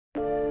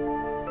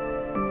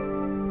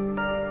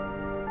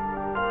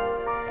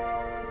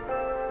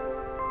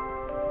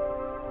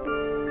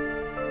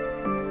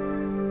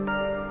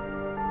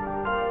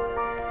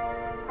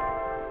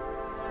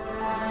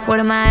What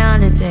am I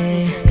on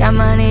today? Got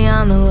money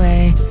on the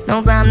way.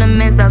 No time to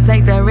miss, I'll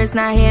take that risk,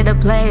 not here to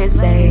play it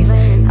safe.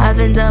 I've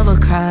been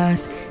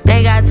double-crossed,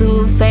 they got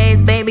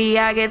two-faced. Baby,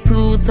 I get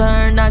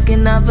two-turned,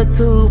 knocking up for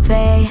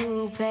toupee.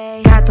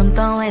 Got them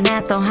throwing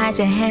ass, don't hide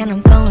your hand,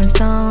 I'm throwing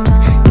stones.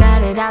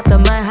 Got it out the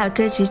mud, how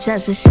could you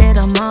touch the shit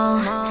I'm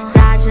on?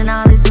 Dodging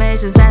all these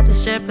measures at the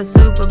strip of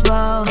Super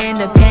Bowl.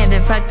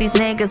 Independent, fuck these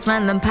niggas,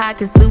 run them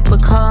pockets super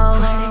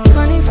cold.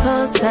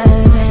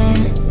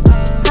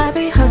 24/7, I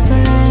be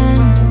hustling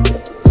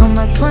on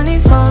my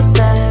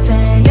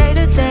 24/7,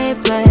 day-to-day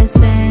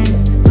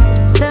blessings.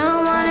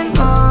 Still wanting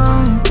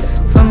more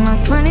from my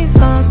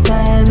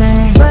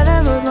 24/7.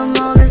 Whatever the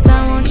mold is,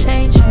 that won't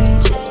change me.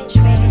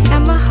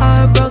 Got my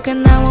heart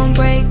broken, that won't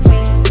break me.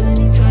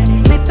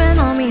 Sleeping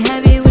on me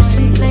heavy with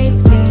some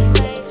safety.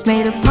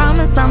 Made a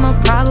promise, I'm a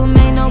problem,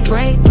 ain't no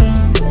breaking.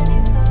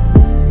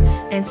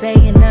 And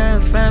taking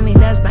nothing from me,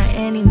 that's by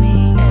any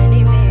means.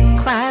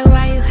 Quiet,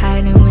 why you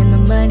hiding when the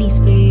money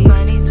speaks?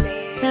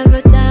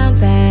 Never down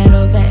bad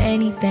over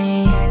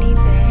anything.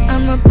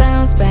 I'ma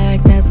bounce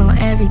back, that's on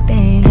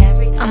everything.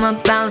 I'ma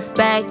bounce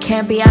back,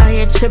 can't be out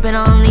here tripping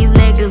on these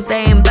niggas.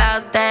 They ain't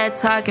bout that,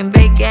 talking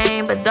big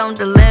game but don't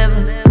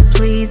deliver.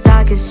 Please,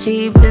 talk is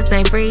cheap, this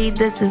ain't breed,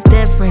 this is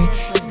different.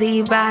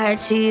 Z by her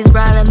cheese,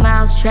 brought a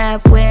mouse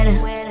trap with her.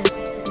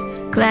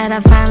 Glad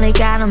I finally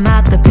got him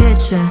out the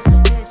picture.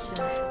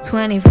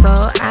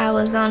 24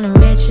 hours on the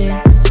riches.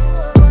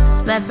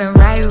 Left and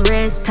right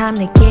wrist, time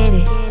to get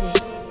it.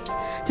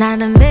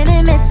 Not a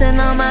minute missing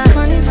on my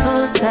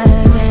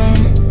 24/7.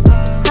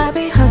 I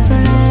be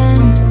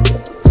hustling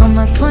on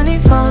my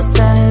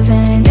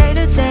 24/7,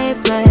 day-to-day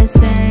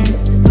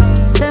blessings.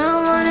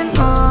 Still wanting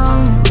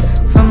more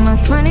from my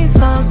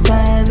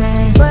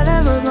 24/7.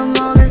 Whatever the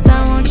mold is,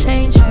 that won't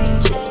change me.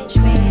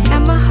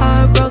 Got my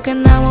heart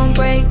broken, that won't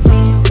break me.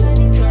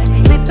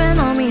 Sleeping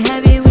on me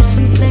heavy with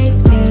some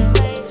safety.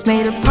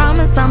 Made a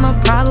promise, I'm a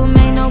problem,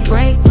 ain't no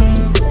breaking.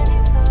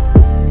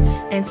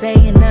 And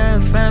taking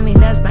nothing from me,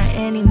 that's by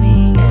any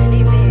means.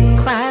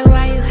 Quiet,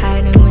 why you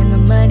hiding when the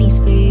money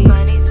speaks?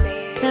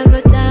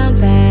 Never down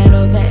bad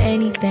over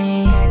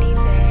anything.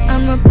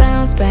 I'ma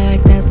bounce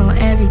back, that's on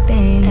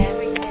everything.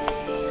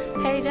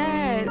 Hey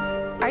Jazz,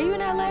 are you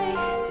in LA?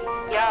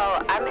 Yo,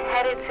 I'm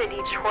headed to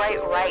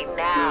Detroit right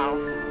now.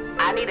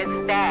 I need a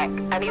stack,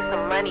 I need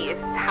some money,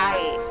 it's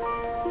tight.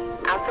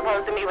 I'm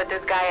supposed to meet with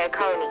this guy at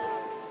Coney.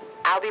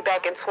 I'll be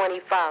back in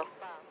 24.